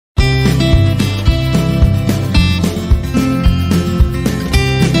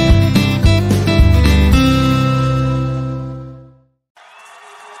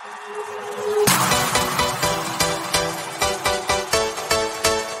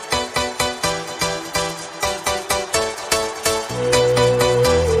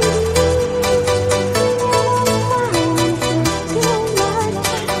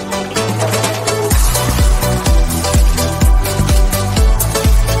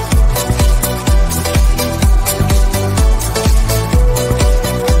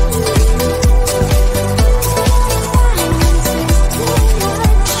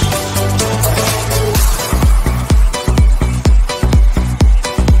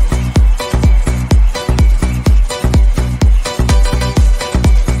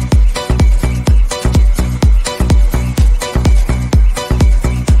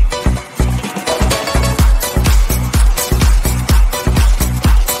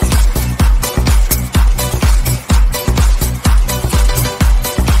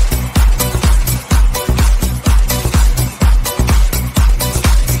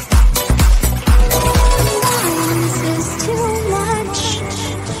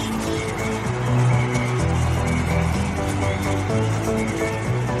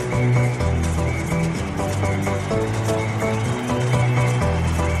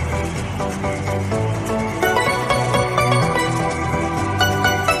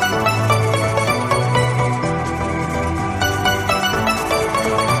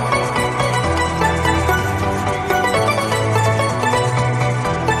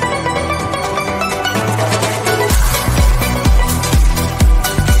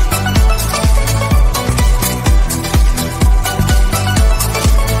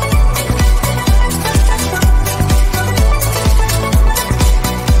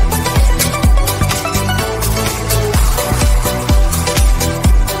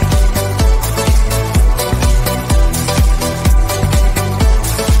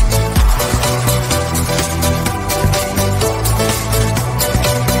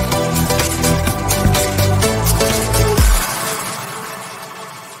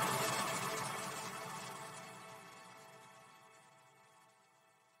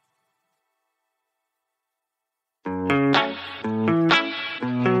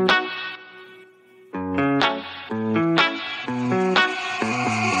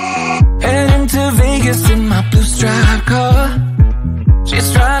Vegas in my blue striped car.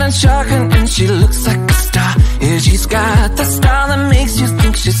 She's riding shotgun and she looks like a star. Yeah, she's got the style that makes you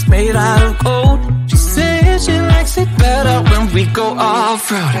think she's made out of gold. She says she likes it better when we go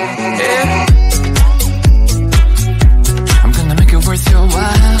off-road. Yeah, I'm gonna make it worth your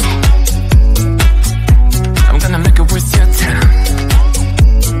while. I'm gonna make it worth your time.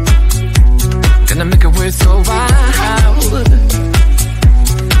 Gonna make it worth your while.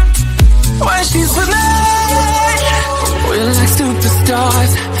 When she's with me, we're like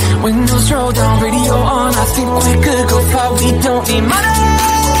superstars. Windows roll down, radio on. I think we could go far. We don't need money,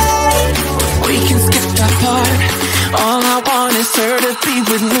 we can skip that part. All I want is her to be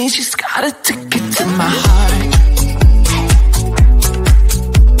with me. She's got a ticket to my heart.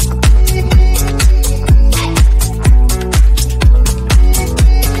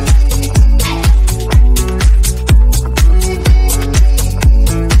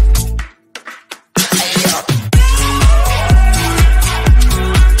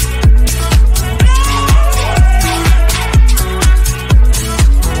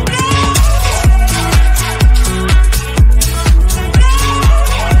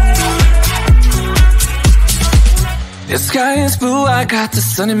 The sky is blue, I got the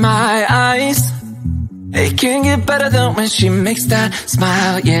sun in my eyes. It can't get better than when she makes that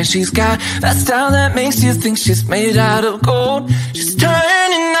smile. Yeah, she's got that style that makes you think she's made out of gold. She's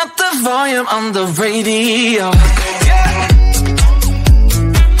turning up the volume on the radio. Yeah.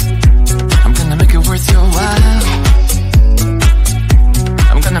 I'm gonna make it worth your while.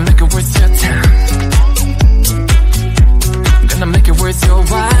 I'm gonna make it worth your time. I'm gonna make it worth your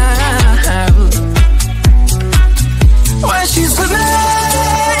while. When she's with me,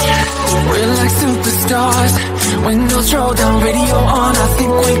 we're like superstars. Windows roll down, radio on. I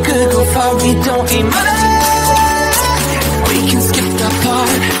think we could go far. We don't need money, we can skip that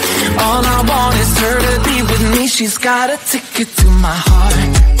part. All I want is her to be with me. She's got a ticket to my heart.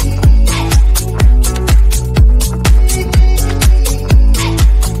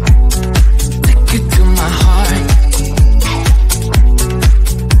 Ticket to my heart.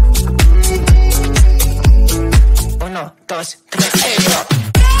 Uno, dos, tres, hey, go.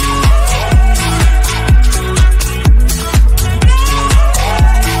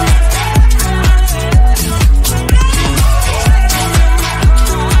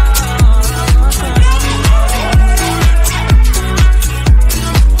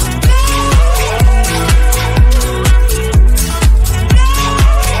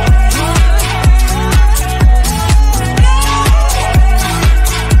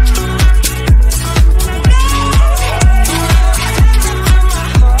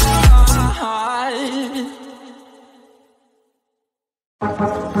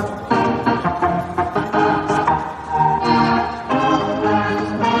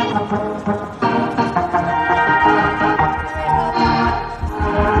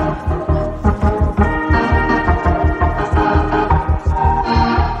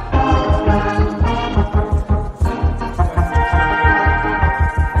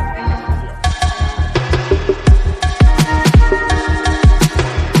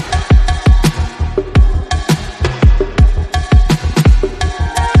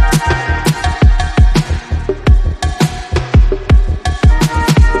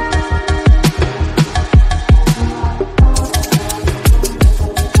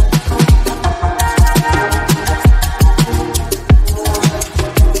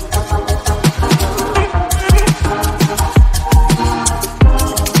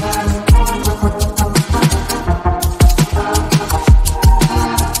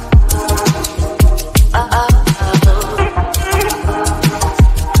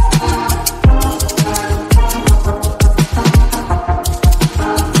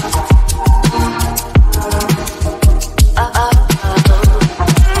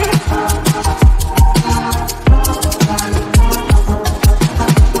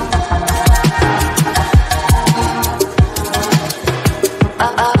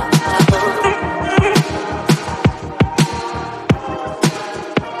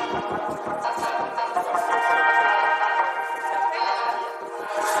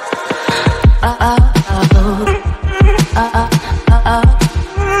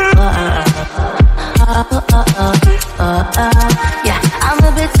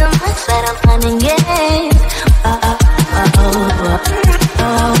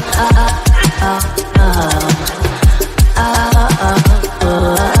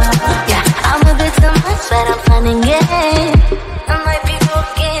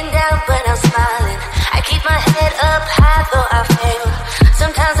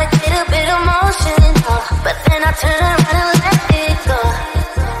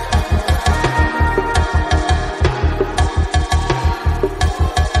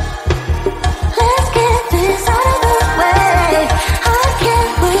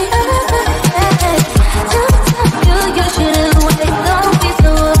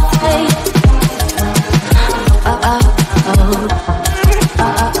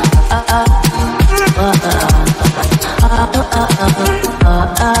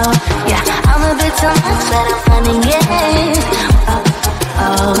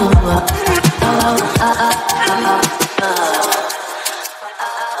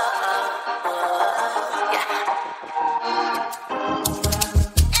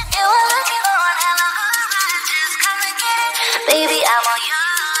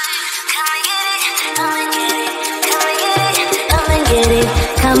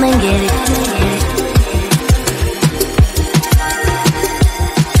 come and get it.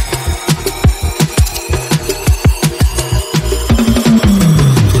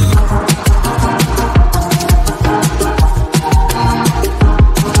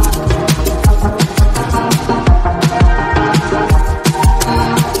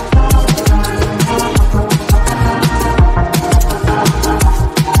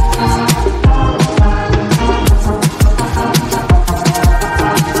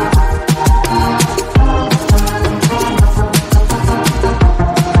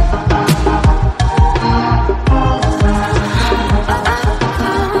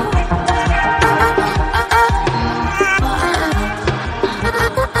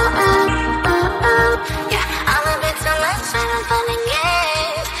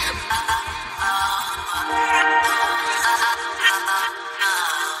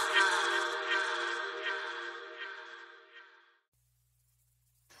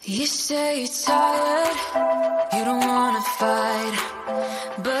 You say you're tired, you don't wanna fight,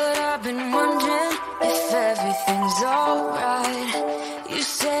 but I've been wondering if everything's alright. You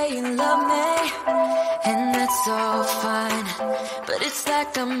say you love me, and that's all fine, but it's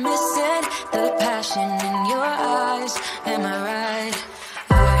like I'm missing the passion in your eyes. Am I right?